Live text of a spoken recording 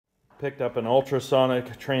Picked up an ultrasonic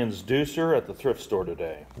transducer at the thrift store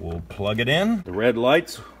today. We'll plug it in. The red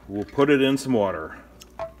lights, we'll put it in some water.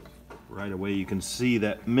 Right away you can see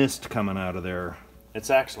that mist coming out of there. It's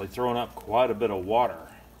actually throwing up quite a bit of water.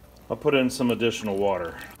 I'll put in some additional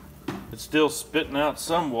water. It's still spitting out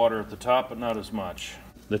some water at the top, but not as much.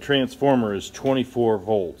 The transformer is 24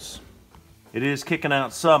 volts. It is kicking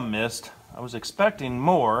out some mist. I was expecting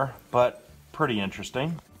more, but pretty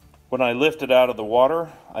interesting. When I lift it out of the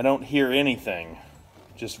water, I don't hear anything.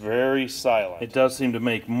 Just very silent. It does seem to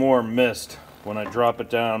make more mist when I drop it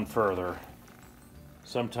down further.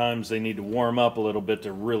 Sometimes they need to warm up a little bit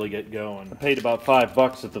to really get going. I paid about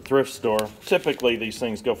 $5 at the thrift store. Typically these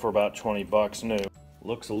things go for about 20 bucks new.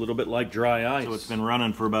 Looks a little bit like dry ice. So it's been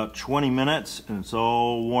running for about 20 minutes and it's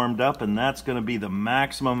all warmed up, and that's going to be the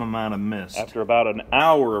maximum amount of mist. After about an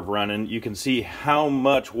hour of running, you can see how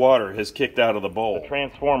much water has kicked out of the bowl. The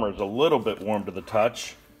transformer is a little bit warm to the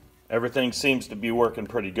touch. Everything seems to be working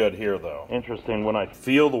pretty good here though. Interesting, when I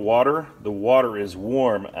feel the water is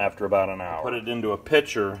warm after about an hour. Put it into a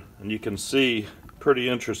pitcher and you can see pretty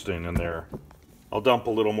interesting in there. I'll dump a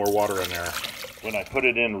little more water in there. When I put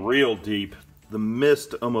it in real deep, the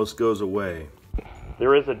mist almost goes away.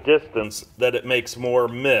 There is a distance that it makes more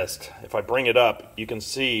mist. If I bring it up, you can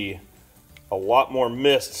see a lot more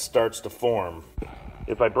mist starts to form.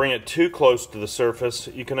 If I bring it too close to the surface,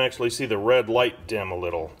 you can actually see the red light dim a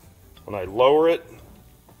little. When I lower it,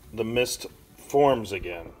 the mist forms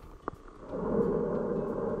again.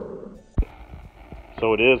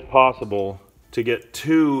 So it is possible to get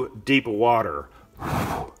too deep water.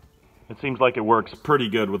 It seems like it works pretty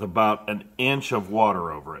good with about an inch of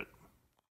water over it.